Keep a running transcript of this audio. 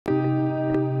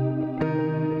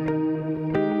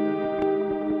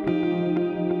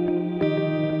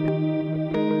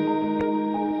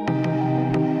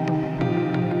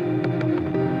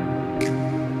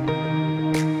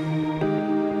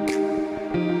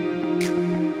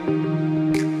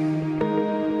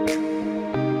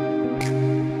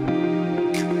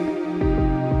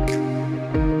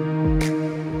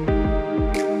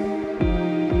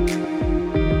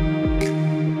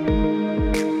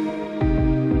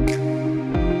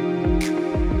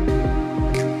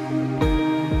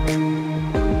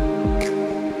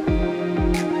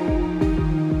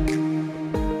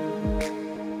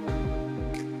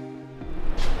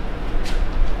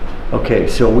Okay,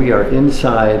 so we are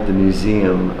inside the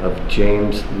museum of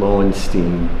James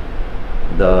Lowenstein,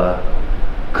 the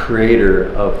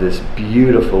creator of this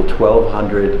beautiful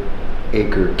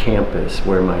 1,200-acre campus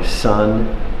where my son,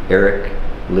 Eric,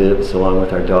 lives, along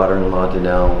with our daughter-in-law,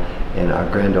 Donelle, and our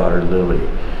granddaughter, Lily.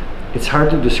 It's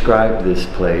hard to describe this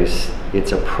place.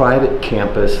 It's a private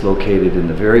campus located in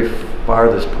the very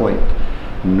farthest point,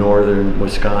 northern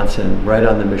Wisconsin, right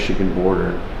on the Michigan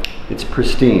border. It's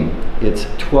pristine. It's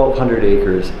 1,200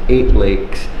 acres, 8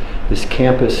 lakes. This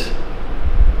campus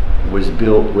was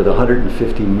built with a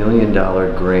 $150 million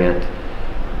grant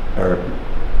or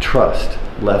trust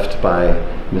left by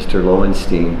Mr.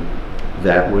 Lowenstein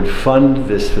that would fund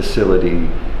this facility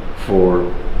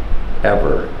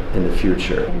forever in the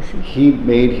future. He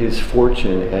made his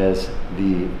fortune as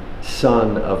the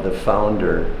son of the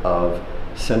founder of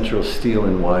Central Steel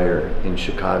and Wire in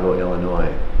Chicago,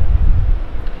 Illinois.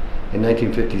 In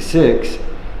 1956,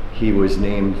 he was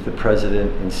named the president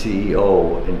and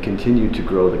CEO and continued to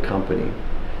grow the company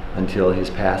until his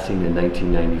passing in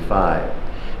 1995.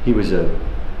 He was a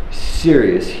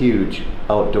serious, huge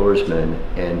outdoorsman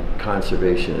and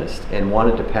conservationist and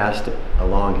wanted to pass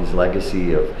along his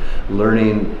legacy of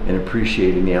learning and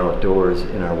appreciating the outdoors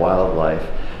and our wildlife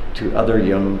to other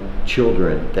young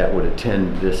children that would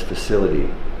attend this facility.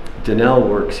 Donelle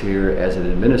works here as an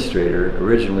administrator,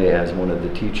 originally as one of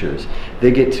the teachers. They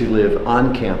get to live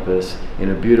on campus in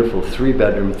a beautiful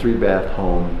 3-bedroom, 3-bath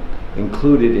home,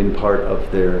 included in part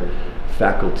of their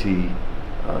faculty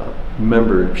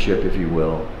membership, if you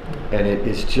will. And it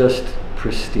is just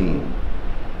pristine.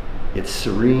 It's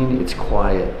serene, it's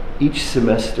quiet. Each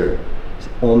semester,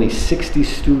 only 60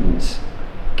 students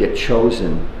get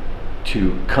chosen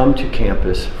to come to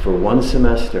campus for one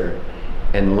semester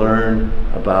and learn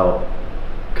about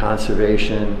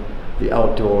conservation, the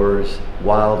outdoors,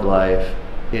 wildlife.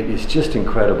 It is just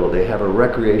incredible. They have a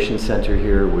recreation center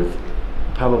here with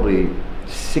probably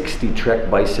 60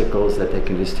 Trek bicycles that they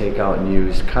can just take out and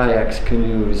use, kayaks,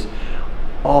 canoes,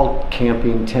 all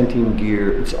camping, tenting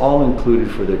gear. It's all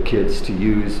included for their kids to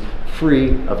use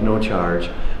free of no charge,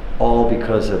 all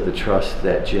because of the trust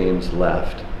that James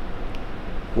left.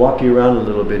 Walk you around a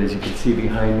little bit, as you can see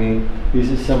behind me.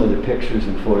 These are some of the pictures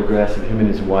and photographs of him and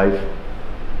his wife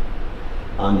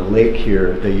on the lake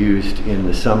here they used in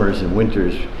the summers and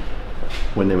winters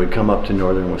when they would come up to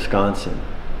northern Wisconsin.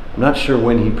 I'm not sure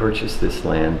when he purchased this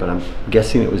land, but I'm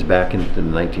guessing it was back in the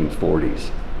 1940s.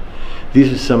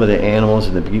 These are some of the animals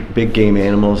and the big game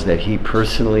animals that he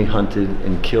personally hunted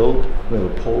and killed. We have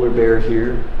a polar bear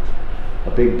here,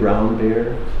 a big brown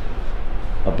bear,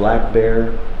 a black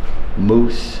bear,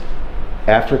 moose,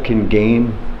 African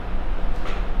game.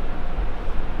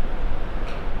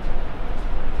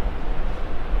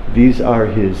 These are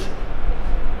his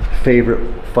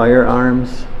favorite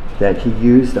firearms that he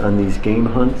used on these game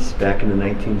hunts back in the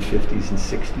 1950s and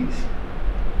 60s.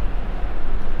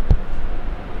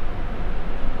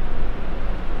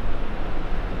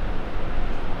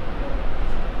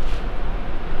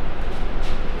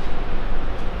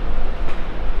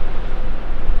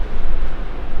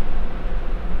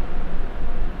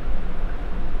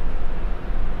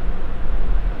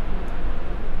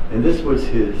 And this was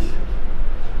his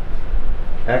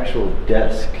actual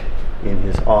desk in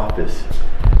his office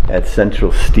at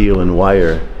Central Steel and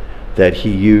Wire that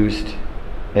he used,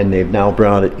 and they've now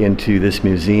brought it into this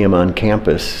museum on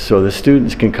campus. So the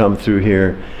students can come through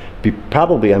here,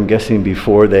 probably, I'm guessing,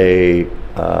 before they,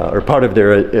 or part of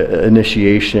their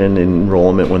initiation and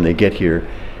enrollment when they get here.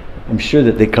 I'm sure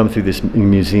that they come through this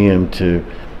museum to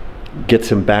get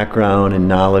some background and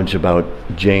knowledge about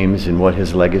James and what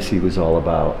his legacy was all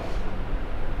about.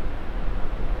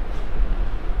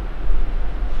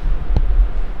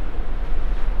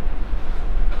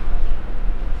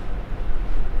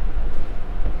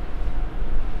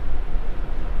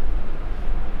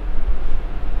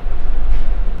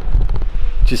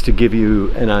 Just to give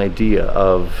you an idea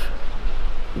of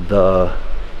the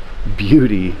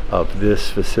beauty of this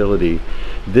facility,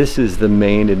 this is the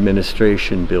main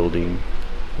administration building,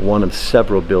 one of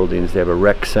several buildings. They have a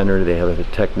rec center, they have a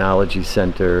technology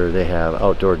center, they have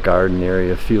outdoor garden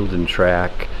area, field and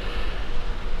track.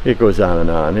 It goes on and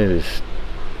on. It's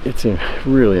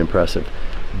really impressive.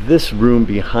 This room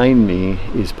behind me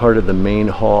is part of the main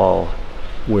hall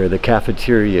where the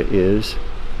cafeteria is.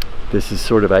 This is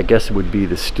sort of, I guess it would be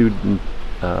the student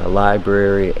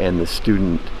library and the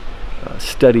student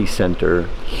study center.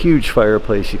 Huge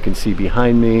fireplace you can see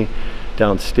behind me.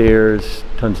 Downstairs,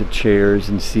 tons of chairs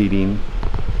and seating.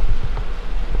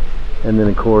 And then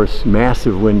of course,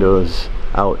 massive windows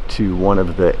out to one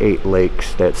of the 8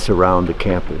 lakes that surround the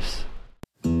campus.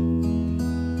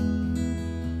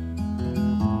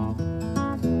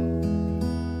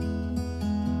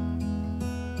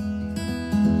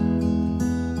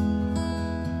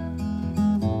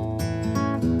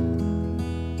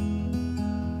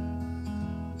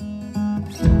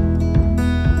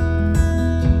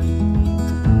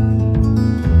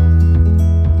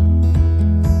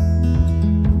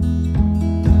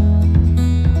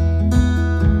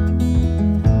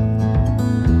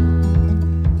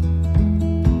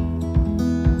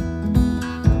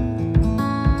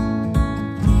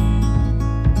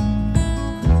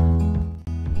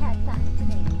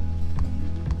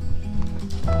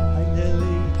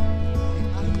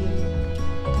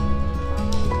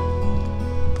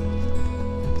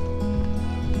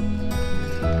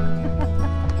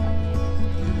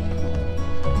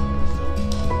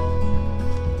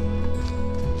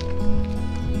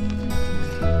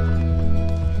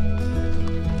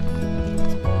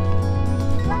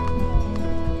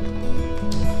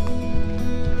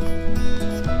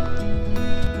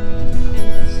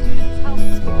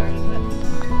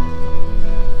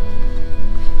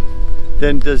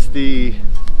 Then does the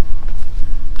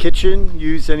kitchen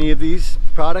use any of these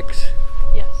products?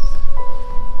 Yes.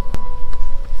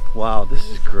 Wow, this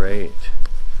is great.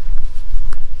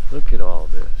 Look at all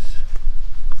this.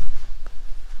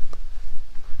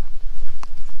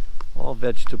 All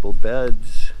vegetable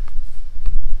beds.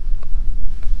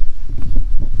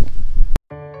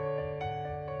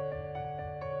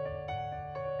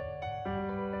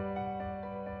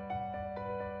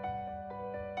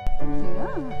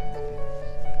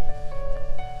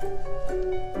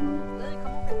 Lily,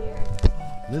 come over here.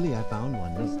 Lily, I found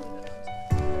one.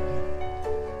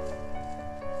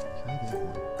 Try that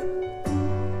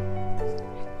one.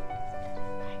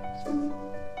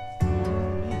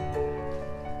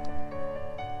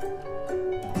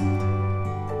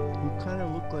 You kind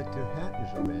of look like your hat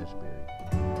is a raspberry.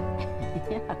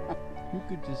 Yeah. You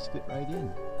could just fit right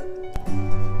in.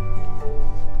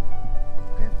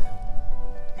 Grab that.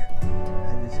 Here,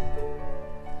 try this one.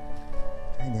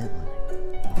 Try that one.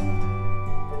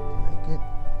 You like it?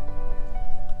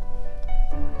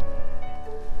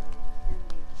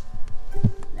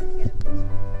 Let's get a picture.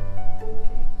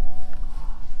 Okay.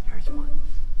 Here's one.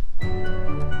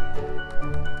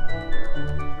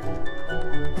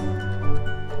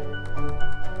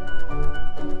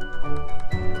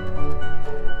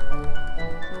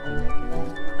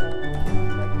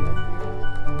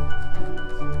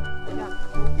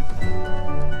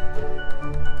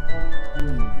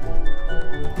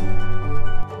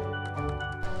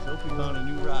 Sophie found a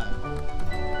new ride.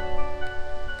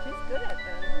 He's good at that,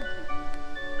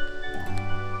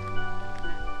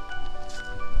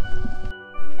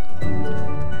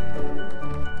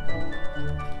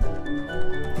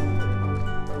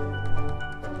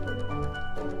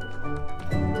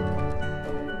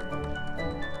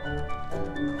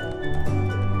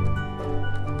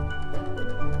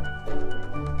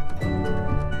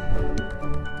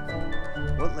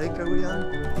 What lake are we on?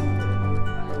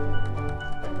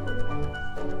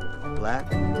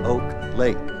 Black Oak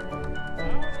Lake.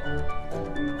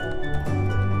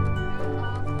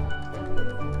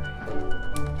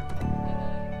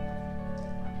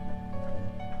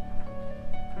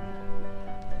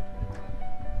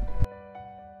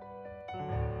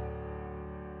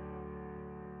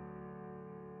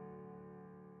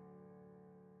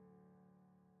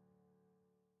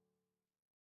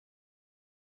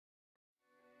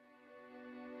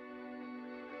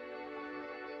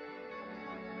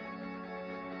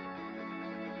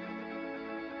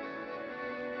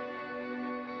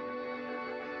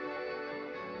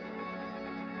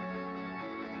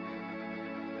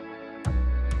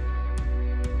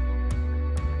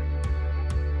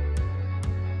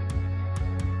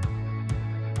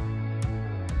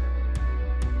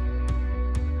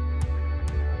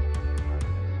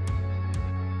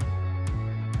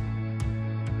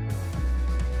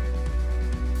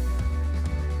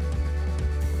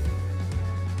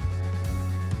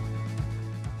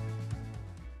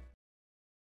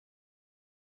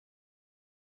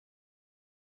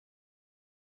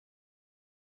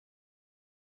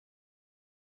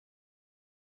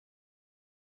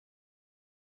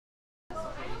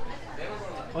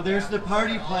 Oh, there's the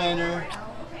party planner.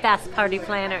 best party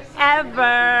planner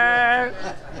ever.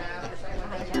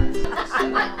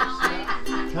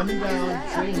 Coming down,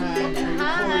 say hi,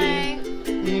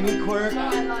 recording. Amy Quirk,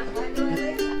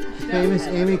 famous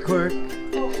Amy Quirk.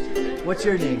 What's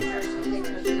your name? Tim,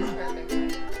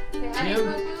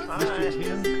 Mr.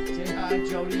 Tim. Say hi,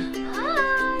 Jody.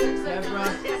 Hi.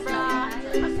 Deborah.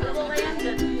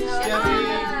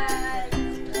 Stephanie.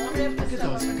 Look at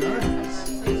those guns.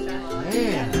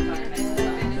 Man,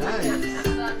 nice.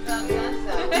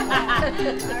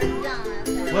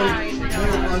 What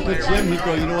Uncle Jim, he'd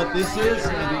go, you know what this is?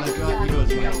 And I'd be like, oh, he goes,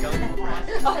 my gun.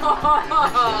 Oh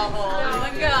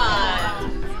my God.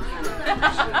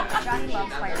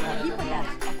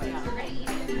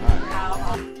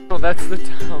 Oh, that's the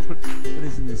town. What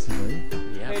is in this lake?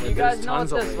 Yeah, Hey, do you guys know what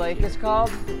this lake is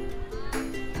called?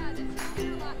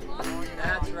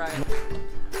 That's right.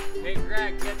 Hey,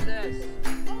 Greg, get this.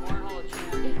 Cornhole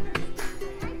champ.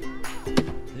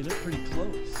 They look pretty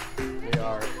close. They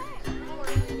are.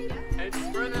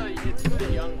 It's for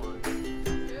the young ones.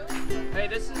 Hey,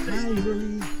 this is Hi,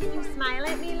 Lily. Can you smile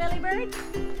at me, Lily Bird?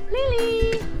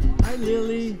 Lily. Hi,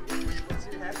 Lily.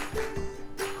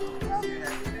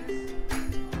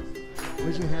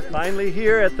 Where's your happy? Finally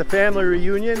here at the family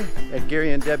reunion at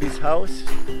Gary and Debbie's house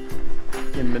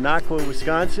in Minocqua,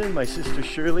 Wisconsin. My sister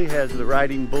Shirley has the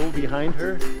riding bull behind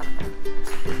her.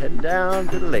 We're heading down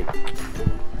to the lake.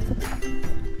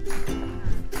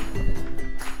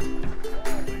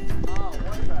 oh,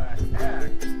 what the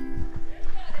heck?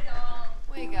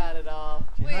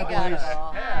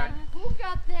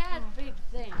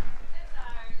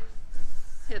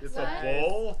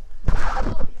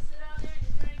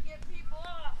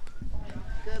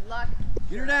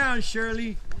 down,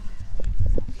 Shirley.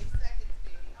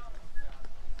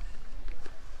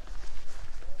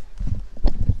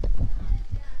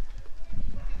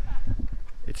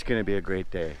 It's going to be a great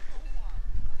day.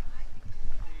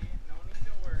 No need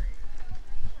to worry.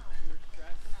 You're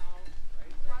stressing out.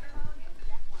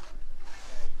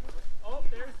 Oh,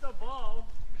 there's the ball.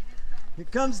 Here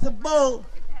comes the bull.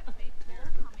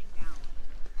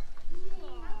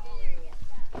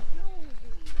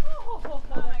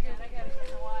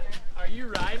 Are you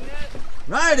riding it?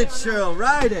 Ride it, Cheryl,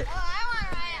 ride it.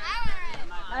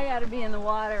 I gotta be in the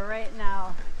water right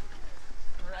now.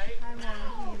 Right? I'm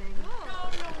overheating.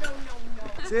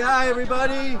 Say hi,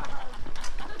 everybody. Hayden,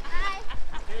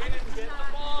 get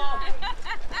the ball.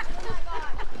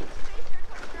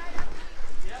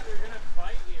 Yeah, they're gonna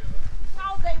fight you.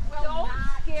 No, they will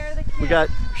not. Scare the kids. We got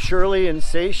Shirley and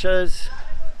Seisha's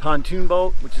pontoon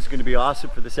boat, which is going to be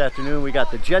awesome for this afternoon. We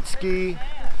got the jet ski,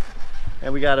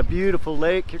 and we got a beautiful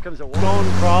lake. Here comes a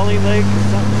stone crawling lake or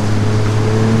something.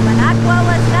 Minocqua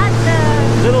was not the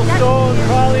Little stone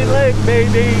crawling lake,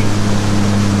 baby.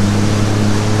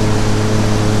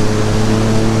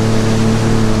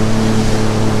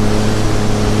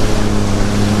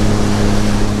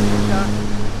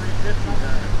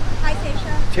 Hi,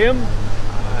 Seisha. Tim,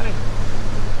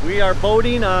 we are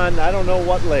boating on, I don't know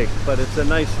what lake, but it's a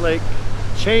nice lake,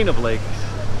 chain of lakes.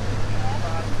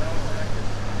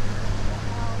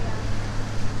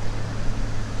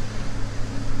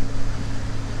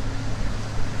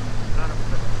 On a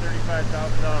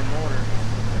 $35,000 motor.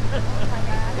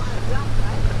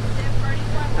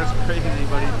 That's crazy,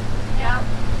 buddy. Yeah.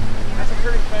 That's a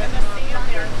pretty fast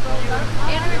motor.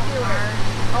 Interviewer.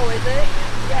 Oh, is it?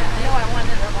 Yeah. I know I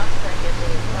wanted to watch that.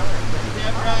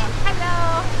 Hello.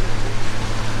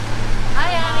 Hi,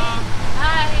 Annie.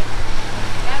 Hi.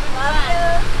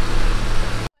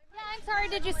 Yeah, I'm sorry.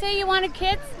 Did you say you wanted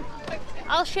kids?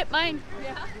 I'll ship mine.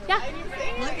 Yeah.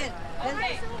 Look at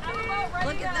this.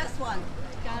 Look at this one.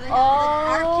 Got it.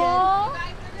 Oh.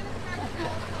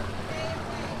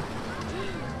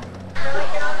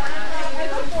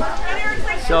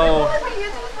 So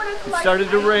it started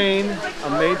to rain, a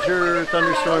major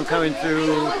thunderstorm coming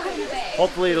through.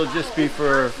 Hopefully it'll just be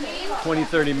for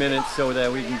 20-30 minutes so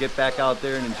that we can get back out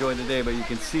there and enjoy the day. But you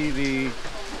can see the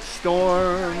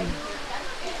storm.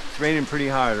 It's raining pretty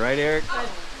hard, right, Eric?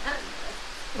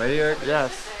 Right, Eric?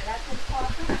 Yes.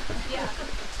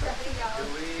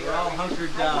 We're all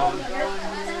hunkered down.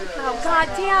 Oh God,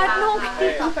 Dad, no.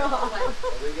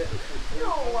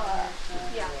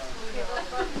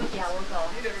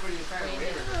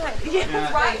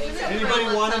 Anybody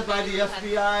wanted by the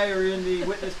FBI or in the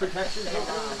witness protection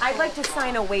program? I'd like to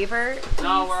sign a waiver.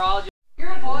 No, we're all just.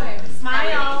 You're a boy.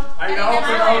 Smile. I now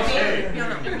pronounce you.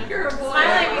 You're a boy.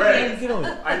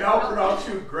 Smile. I now pronounce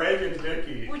you Greg and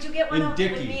Dicky. Would you get one And with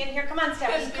Dickie. me in here? Come on,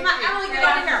 Stephanie. Come on, Emily, get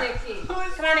over here.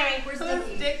 Come on, Amy. Where's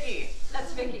Dickie? Dicky?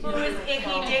 That's Vicky. Who is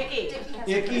Icky Dicky?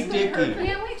 Icky Dicky.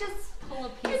 Can't we just pull a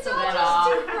piece It's of all that just off?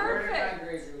 too perfect.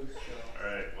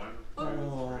 Alright,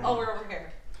 one. Oh, we're over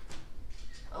here.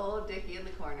 Oh, Dicky in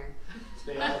the corner.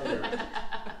 Stay out of there.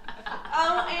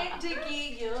 Oh, Aunt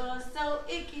Dickie, you're so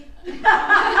icky. Here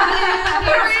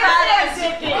Here's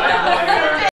Dickie.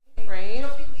 Right?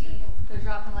 They're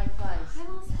dropping like flies.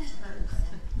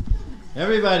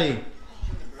 Everybody,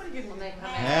 When they come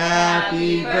in.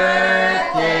 happy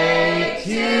birthday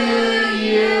to